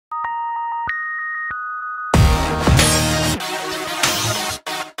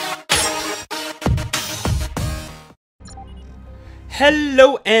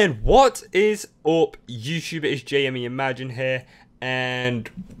Hello and what is up YouTube, it's JMEimagine here and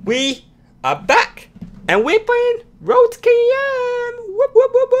we are back and we're playing Road to K.E.M. Whoop, whoop,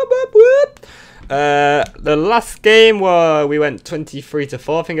 whoop, whoop, whoop, whoop. The last game we went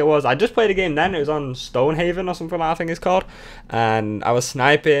 23-4 I think it was. I just played a game then, it was on Stonehaven or something like that I think it's called, and I was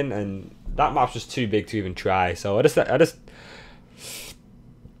sniping and that map's just too big to even try, so I just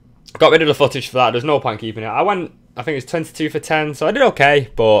got rid of the footage for that. There's no point keeping it. I think it's 22 for 10, so I did okay,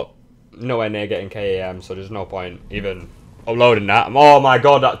 but nowhere near getting K.E.M, so there's no point even uploading that. Oh my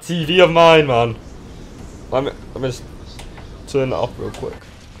god, that TV of mine, man. Let me just turn that off real quick.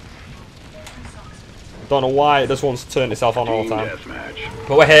 Don't know why it just wants to turn itself on all the time.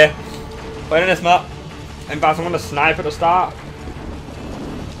 But we're here, playing in this map. In fact, I'm going to snipe at the start.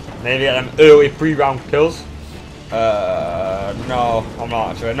 Maybe get them early pre-round kills. No, I'm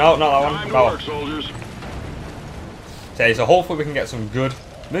not actually. No, not that one. That one. Soldiers. Okay, so hopefully we can get some good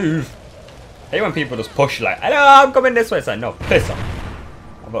move. I hate when people just push like, hello, I'm coming this way. It's like, no, piss off.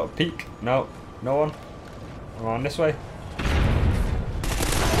 How about a peek? No, no one. I'm on this way.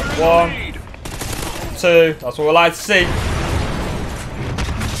 1, 2. That's what we like to see.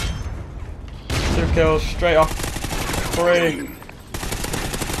 2 kills straight off. 3,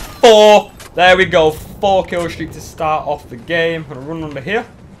 4. There we go. 4 kill streak to start off the game. I'm gonna run under here.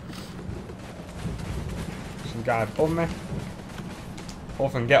 Some guy above me. Hopefully I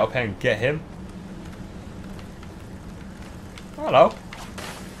can get up here and get him. Hello.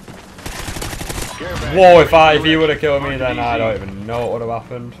 Whoa, if he would have killed me then I don't even know what would have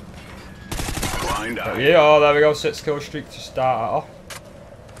happened. Yeah, oh there we go, 6 kill streak to start it off.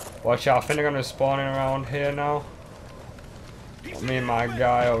 Watch out, I think they're gonna be spawning around here now. Me and my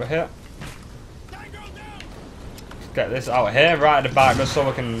guy over here. Get this out here, right at the back, just so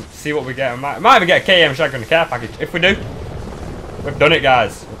we can see what we get. We might even get a K.E.M shotgun care package. If we do, we've done it,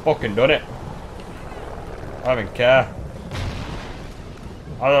 guys. We've fucking done it. I don't even care.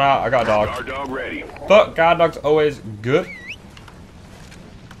 I don't know. I got a dog. Guard dog ready. But guard dog's always good.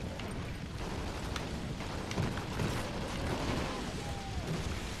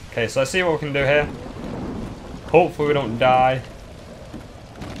 Okay, so let's see what we can do here. Hopefully we don't die.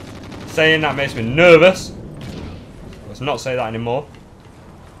 Saying that makes me nervous. Let's not say that anymore.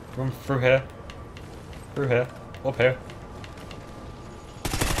 Run through here. Through here. Up here.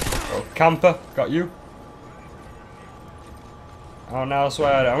 Oh, camper. Got you. Oh, now I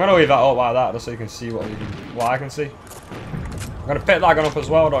swear. I'm going to leave that up like that just so you can see what I can see. I'm going to pick that gun up as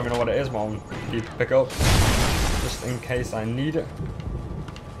well. I don't even know what it is, but I'm going to keep it pick up. Just in case I need it.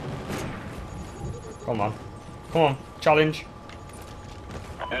 Come on. Come on. Challenge.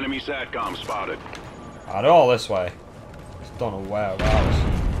 Enemy SATCOM spotted. They're all this way. Just don't know whereabouts.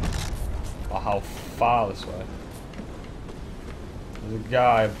 Or how far this way. There's a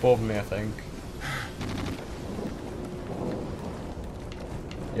guy above me, I think.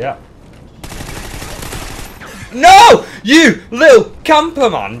 Yeah. No! You little camper,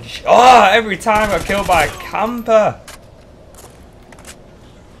 man! Oh, every time I get killed by a camper.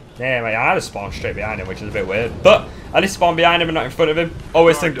 Yeah, mate, I just spawned straight behind him, which is a bit weird. But I just spawned behind him and not in front of him.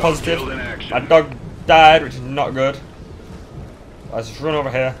 Always think positive. My dog died, which is not good. Let's just run over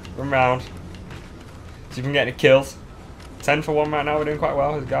here, run round. See if we can get any kills. 10 for 1 right now, we're doing quite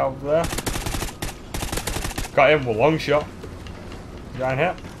well. There's a guy over there. Got him with a long shot. Guy in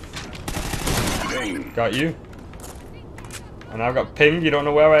here. Got you. And I've got ping. You don't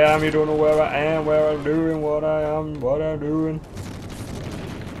know where I am, you don't know where I am, where I'm doing, what I am, what I'm doing.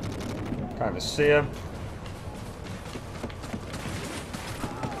 Can't even see him.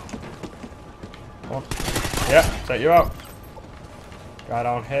 Come on. Yeah, take you out. Guy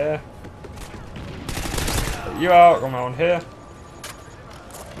down here. Take you out, come down here.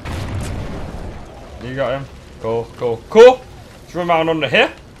 You got him. Cool, cool, cool. Let's run around under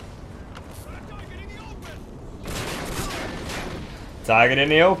here. Target in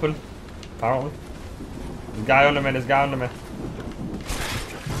the open. Apparently. There's a guy under me, there's a guy under me.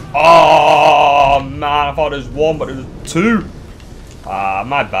 Oh man, I thought there was 1, but there was 2. Ah,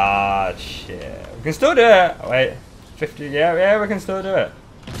 my bad. Shit. We can still do it. Wait. 50. Yeah, we can still do it.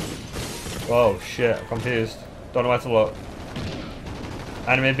 Whoa, shit. I'm confused. Don't know where to look.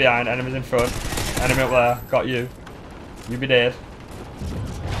 Enemy behind, enemies in front. Enemy up there. Got you. You be dead.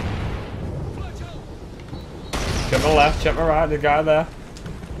 Check my left, check my right. There's a guy there.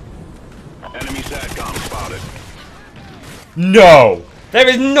 Enemy SATCOM spotted. No! There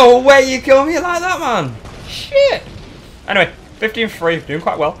is no way you kill me like that, man! Shit! Anyway, 15-3, doing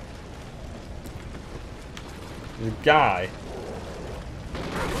quite well. There's a guy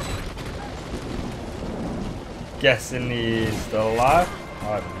guessing he's still alive.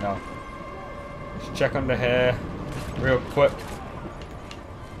 I don't know. Let's check under here real quick.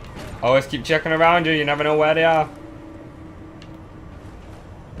 Always keep checking around you. You never know where they are.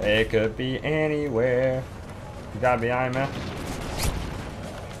 They could be anywhere. You gotta be behind me.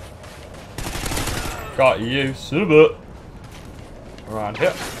 Got you, son of a. Around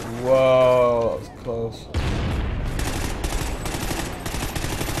here. Whoa, that was close.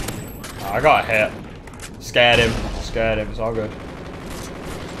 I got hit. Scared him. Scared him. It's all good.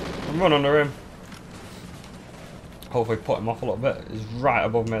 I'm running under him. Hopefully put him off a little bit. He's right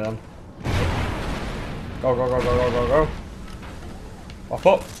above me then. Go, go, go, go, go, go, go. Pop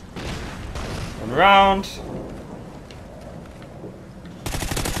up. Run around.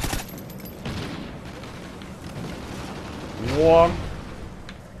 One.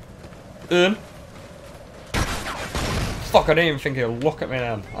 In. Fuck, I didn't even think he'll look at me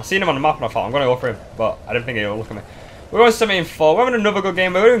then. I seen him on the map and I thought I'm going to go for him, but I didn't think he'll look at me. We're on 17-4. We're having another good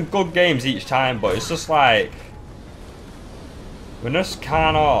game. We're doing good games each time, but it's just like... we just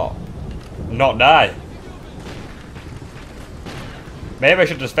cannot not die. Maybe I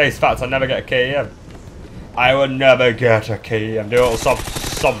should just face facts. I'll never get a K.E.M. I will never get a K.E.M. Do a little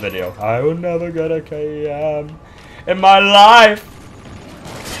sub video. I will never get a K.E.M. in my life.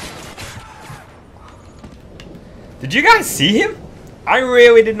 Did you guys see him? I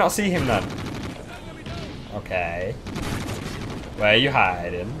really did not see him then. Okay. Where are you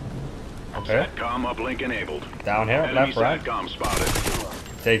hiding? Okay. SATCOM uplink enabled. Down here, Enemy left, right. SATCOM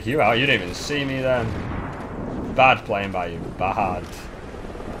spotted. Take you out. You didn't even see me then. Bad playing by you. Bad.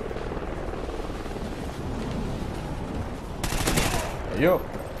 There you.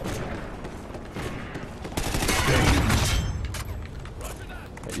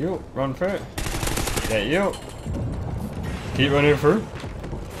 There you. Run through it. There you. Keep running through.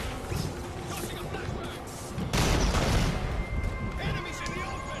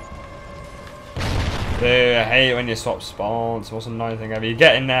 Dude, I hate when you swap spawns. What's the annoying thing ever? You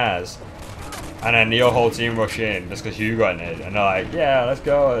get in theirs, and then your whole team rush in just because you got in it, and they're like, yeah, let's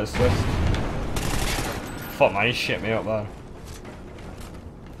go. Let's... Fuck man, he shit me up there.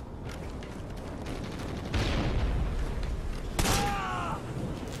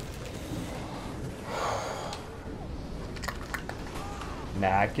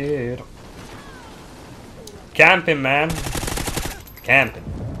 Not good. Camping, man. Camping.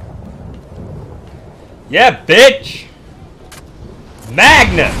 Yeah, bitch!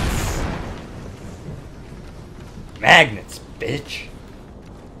 Magnets! Magnets, bitch.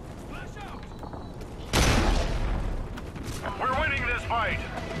 We're winning this fight.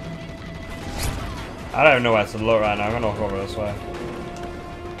 I don't even know where to look right now. I'm gonna walk over this way.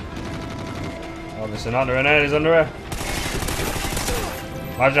 Obviously not under an head, he's under it.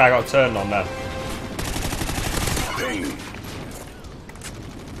 Imagine I got turned on then. Ding.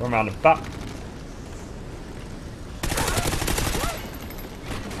 Run around the back.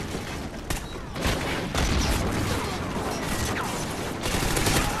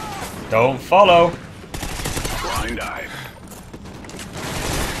 Don't follow. Blind eye.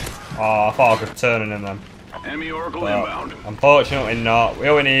 Oh, I thought I could turn on him then. Enemy Oracle But inbound. unfortunately not. We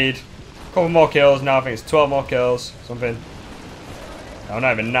only need a couple more kills now. I think it's 12 more kills. Something. No,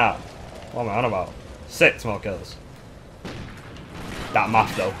 not even that. What am I on about? 6 more kills. That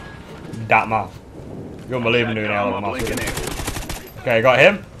math though. That math. You won't believe I'm doing a hell of a math. Enabled. Okay, got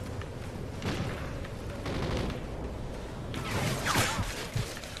him.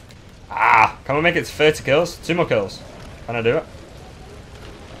 Ah, can we make it to 30 kills? 2 more kills. Can I do it?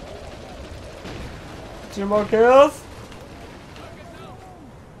 2 more kills.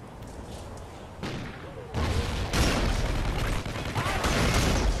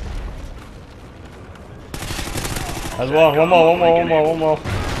 There's one more.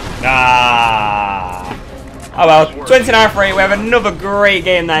 Nah. Oh well, 29-3. We have another great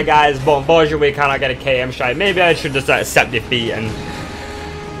game there, guys. But unfortunately, we cannot get a KM strike. Maybe I should just accept defeat and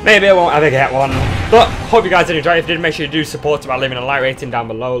maybe I won't ever get one. But hope you guys did enjoy. If you did, make sure you do support it by leaving a like rating down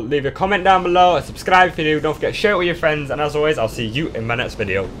below. Leave a comment down below. And subscribe if you do. Don't forget to share it with your friends. And as always, I'll see you in my next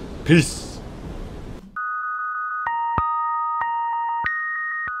video. Peace.